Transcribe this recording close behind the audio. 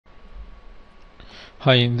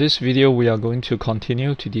Hi, in this video we are going to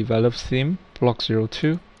continue to develop theme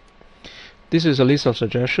block02. This is a list of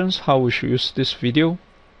suggestions how we should use this video.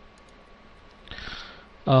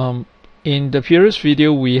 In the previous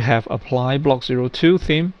video we have applied block02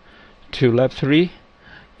 theme to lab 3,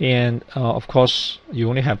 and of course you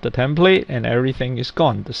only have the template and everything is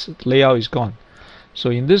gone, the layout is gone. So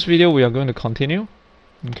in this video we are going to continue,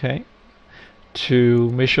 okay, to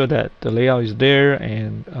make sure that the layout is there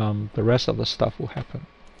and the rest of the stuff will happen.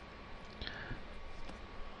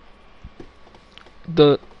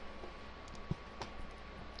 The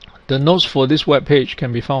notes for this web page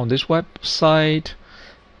can be found on this website.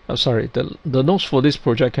 The notes for this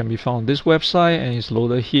project can be found on this website and is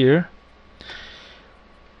loaded here.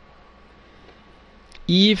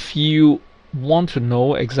 If you want to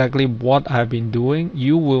know exactly what I've been doing,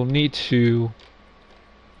 you will need to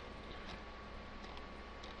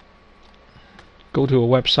go to a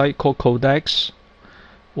website called codex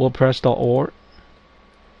wordpress.org.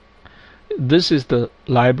 This is the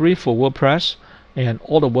library for WordPress, and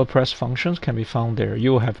all the WordPress functions can be found there.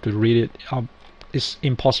 You will have to read it up. It's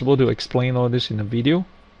impossible to explain all this in a video,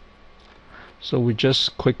 so we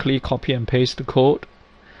just quickly copy and paste the code.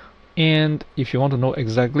 And if you want to know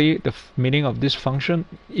exactly the meaning of this function,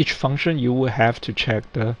 each function, you will have to check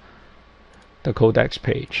the codex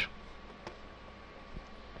page.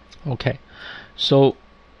 Okay, so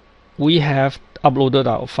we have uploaded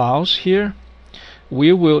our files here.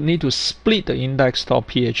 We will need to split the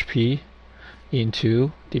index.php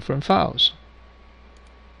into different files.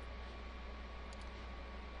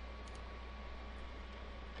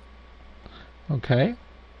 Okay,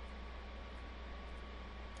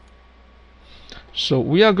 so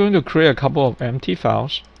we are going to create a couple of empty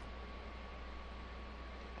files.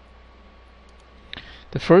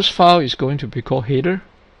 The first file is going to be called header.php.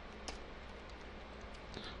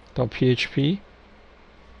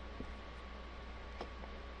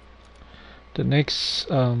 The next,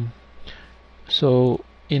 so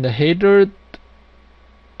in the header,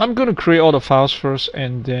 I'm going to create all the files first,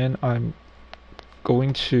 and then I'm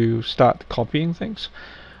going to start copying things.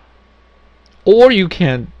 Or you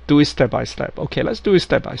can do it step by step. Okay, let's do it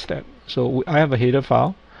step by step. So I have a header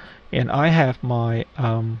file, and I have my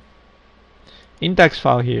index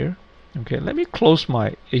file here. Okay, let me close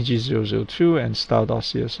my ag002 and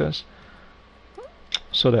style.css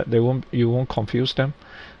so that you won't confuse them.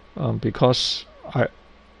 Because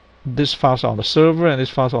this files are on the server and this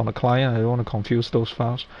files are on the client. I don't want to confuse those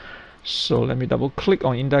files. So let me double click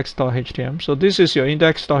on index.html. So this is your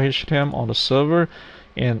index.html on the server,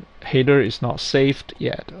 and header is not saved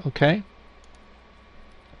yet. Okay.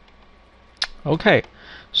 Okay.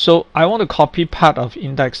 So I want to copy part of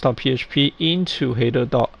index.php into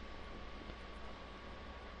header.php.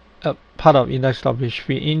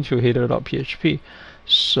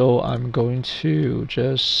 So I'm going to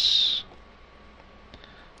just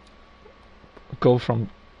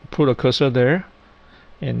put a cursor there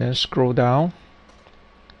and then scroll down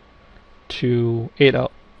to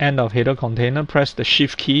end of header container. Press the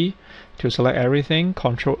shift key to select everything.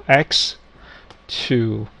 Control X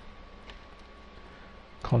to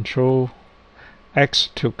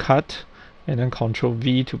cut, and then Control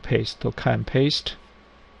V to paste. So cut and paste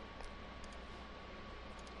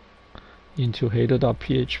into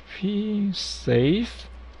header.php, save.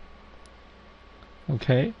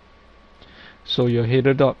 Okay, so your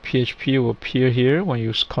header.php will appear here when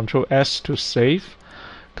you Control S to save.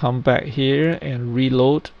 Come back here and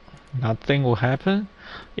reload. Nothing will happen.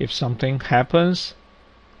 If something happens,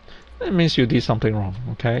 that means you did something wrong.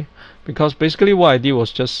 Okay, because basically what I did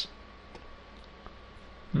was just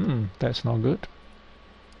that's not good.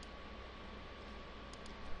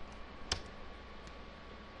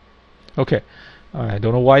 Okay, I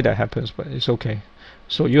don't know why that happens, but it's okay.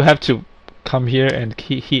 So you have to come here and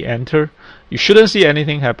hit enter. You shouldn't see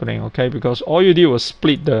anything happening, okay, because all you did was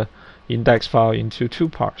split the index file into two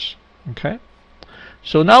parts. Okay,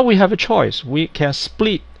 so now we have a choice. We can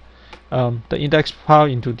split the index file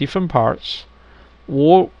into different parts,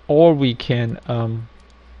 or we can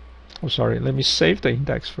let me save the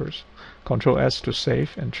index first. Control S to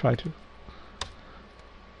save and try to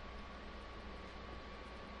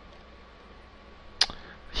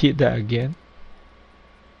hit that again.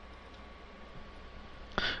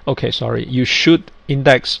 Okay, sorry, you should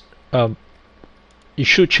index it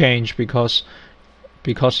should change because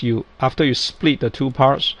you, after you split the two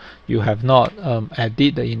parts, you have not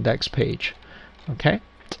added the index page. Okay,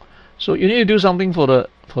 so you need to do something for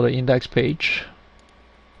the index page.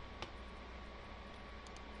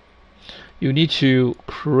 You need to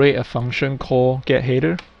create a function called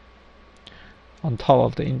getHeader on top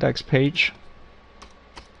of the index page.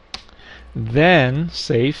 then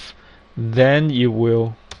save, then you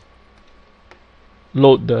will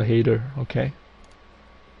load the header. Okay,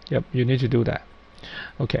 yep, you need to do that.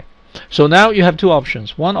 Okay, so now you have two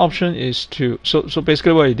options. One option is to so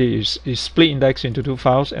basically what you did is split index into two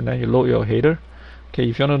files, and then you load your header. Okay,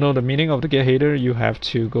 if you want to know the meaning of the get header, you have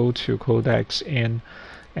to go to codex and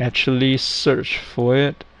actually search for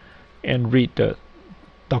it and read the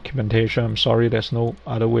documentation. I'm sorry, there's no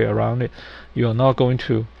other way around it. You are not going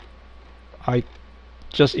to,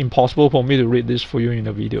 just impossible for me to read this for you in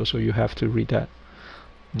the video, so you have to read that.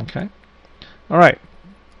 Okay, all right.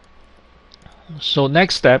 So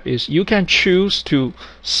next step is you can choose to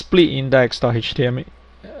split index.html,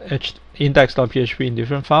 index.php in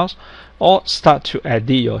different files, or start to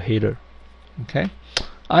edit your header. Okay,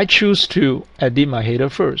 I choose to edit my header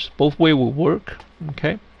first. Both way will work.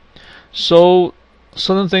 Okay, so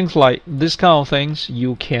certain things like this kind of things,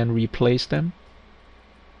 you can replace them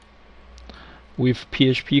with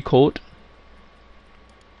PHP code.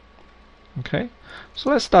 Okay, so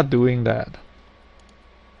let's start doing that.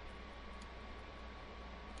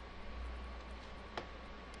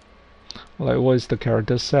 Like, what is the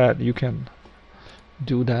character set? You can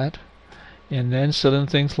do that. And then certain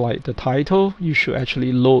things like the title, you should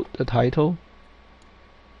actually load the title.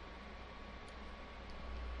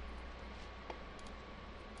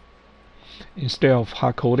 Instead of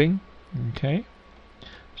hard coding. Okay,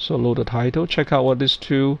 so load the title. Check out what these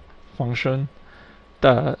two functions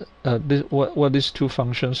what these two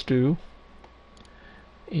functions do.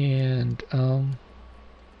 And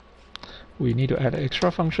we need to add an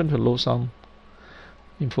extra function to load some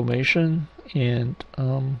information. And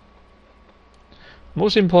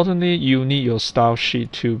most importantly, you need your style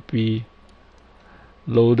sheet to be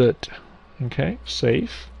loaded. Okay,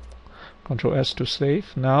 save. Control S to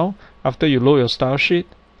save. Now, after you load your style sheet,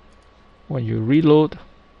 when you reload,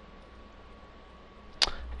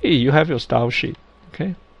 hey, you have your style sheet.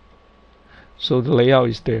 Okay, so the layout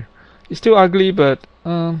is there. It's still ugly, but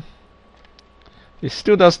it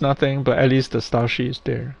still does nothing, but at least the style sheet is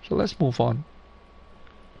there. So let's move on.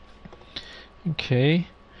 Okay,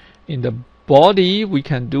 in the body we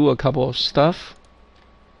can do a couple of stuff.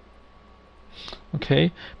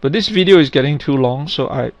 Okay, but this video is getting too long, so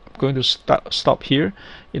I'm going to stop here.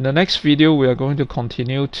 In the next video we are going to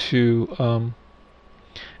continue to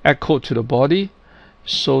add code to the body,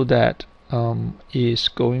 so that is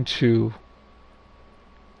going to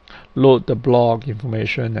load the blog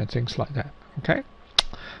information and things like that. Okay,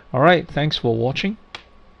 all right, thanks for watching.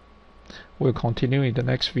 We'll continue in the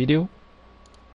next video.